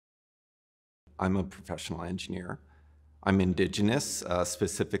I'm a professional engineer. I'm Indigenous,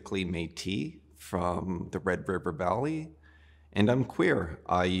 specifically Métis from the Red River Valley, and I'm queer.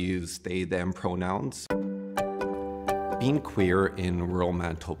 I use they, them pronouns. Being queer in rural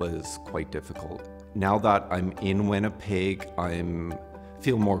Manitoba is quite difficult. Now that I'm in Winnipeg, I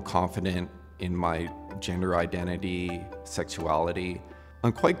feel more confident in my gender identity, sexuality.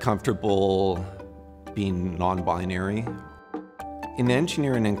 I'm quite comfortable being non-binary. In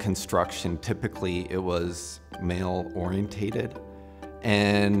engineering and construction, typically it was male-orientated,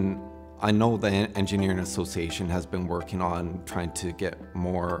 and I know the Engineering Association has been working on trying to get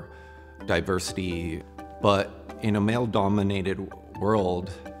more diversity, but in a male-dominated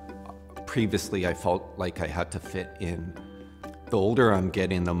world, previously I felt like I had to fit in. The older I'm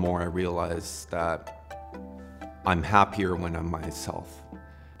getting, the more I realize that I'm happier when I'm myself.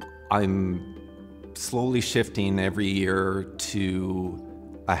 I'm slowly shifting every year to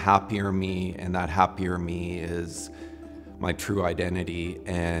a happier me, and that happier me is my true identity,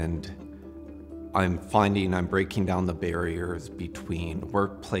 and I'm finding I'm breaking down the barriers between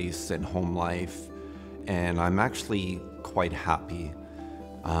workplace and home life, and I'm actually quite happy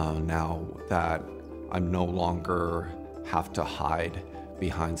now that I'm no longer have to hide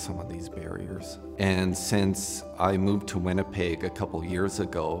behind some of these barriers. And since I moved to Winnipeg a couple years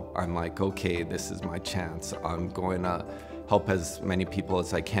ago, I'm like, okay, this is my chance. I'm going to help as many people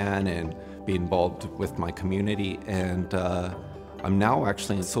as I can and be involved with my community. And I'm now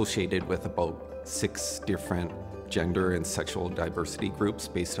actually associated with about 6 different gender and sexual diversity groups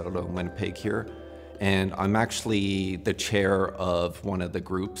based out of Winnipeg here. And I'm actually the chair of one of the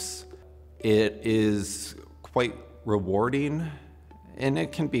groups. It is quite rewarding, and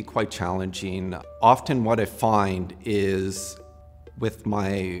it can be quite challenging. Often what I find is with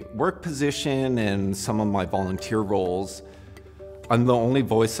my work position and some of my volunteer roles, I'm the only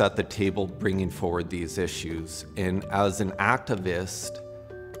voice at the table bringing forward these issues. And as an activist,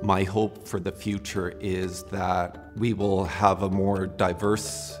 my hope for the future is that we will have a more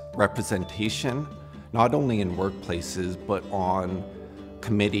diverse representation, not only in workplaces, but on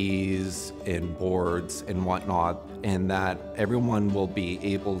committees and boards and whatnot, and that everyone will be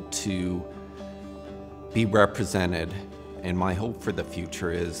able to be represented. And my hope for the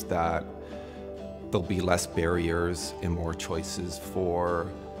future is that there'll be less barriers and more choices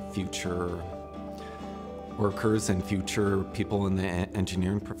for future workers and future people in the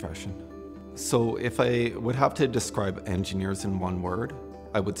engineering profession. So if I would have to describe engineers in one word,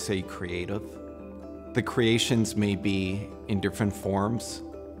 I would say creative. The creations may be in different forms: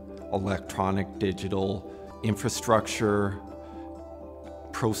 electronic, digital, infrastructure,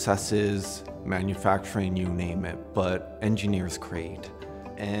 processes, manufacturing, you name it, but engineers create.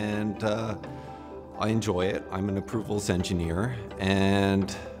 And I enjoy it. I'm an approvals engineer,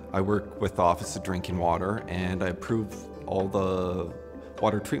 and I work with the Office of Drinking Water, and I approve all the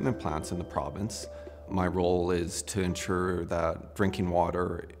water treatment plants in the province. My role is to ensure that drinking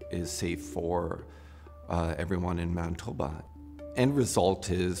water is safe for everyone in Manitoba. End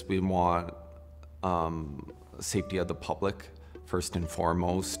result is we want safety of the public first and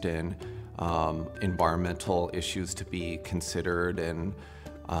foremost, and environmental issues to be considered, and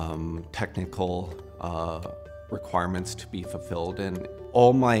technical requirements to be fulfilled. And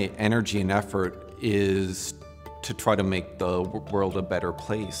all my energy and effort is to try to make the world a better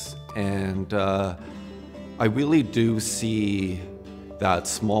place. And I really do see that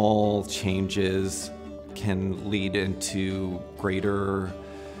small changes can lead into greater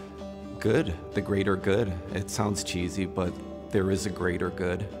good, the greater good. It sounds cheesy, but there is a greater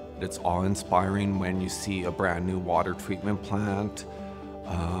good. It's awe-inspiring when you see a brand new water treatment plant,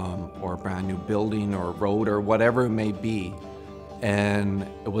 or a brand new building or road or whatever it may be. And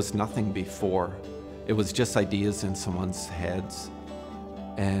it was nothing before. It was just ideas in someone's heads.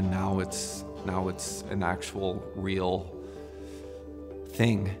 And now it's an actual real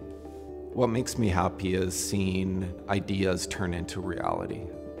thing. What makes me happy is seeing ideas turn into reality.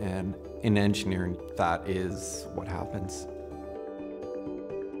 And in engineering, that is what happens.